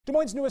Des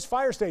Moines' newest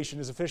fire station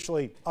is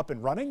officially up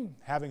and running.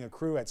 Having a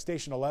crew at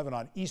Station 11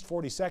 on East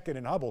 42nd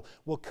and Hubble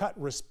will cut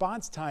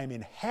response time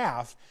in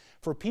half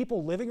for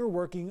people living or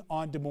working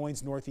on Des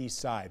Moines' northeast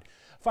side.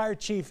 Fire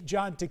Chief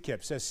John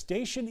Tekip says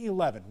Station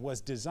 11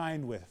 was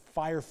designed with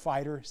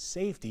firefighter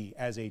safety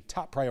as a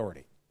top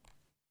priority.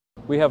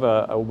 We have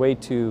a way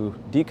to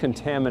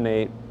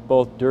decontaminate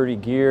both dirty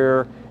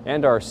gear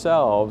and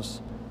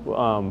ourselves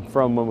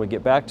from when we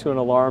get back to an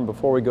alarm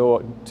before we go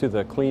to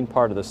the clean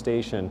part of the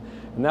station.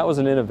 And that was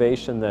an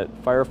innovation that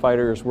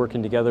firefighters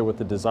working together with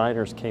the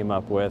designers came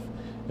up with.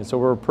 And so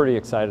we're pretty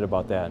excited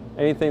about that.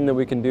 Anything that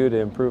we can do to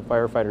improve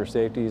firefighter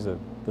safety is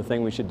the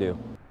thing we should do.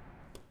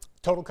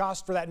 Total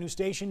cost for that new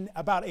station,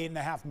 about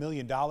 $8.5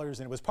 million,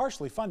 and it was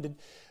partially funded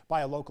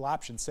by a local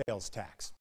option sales tax.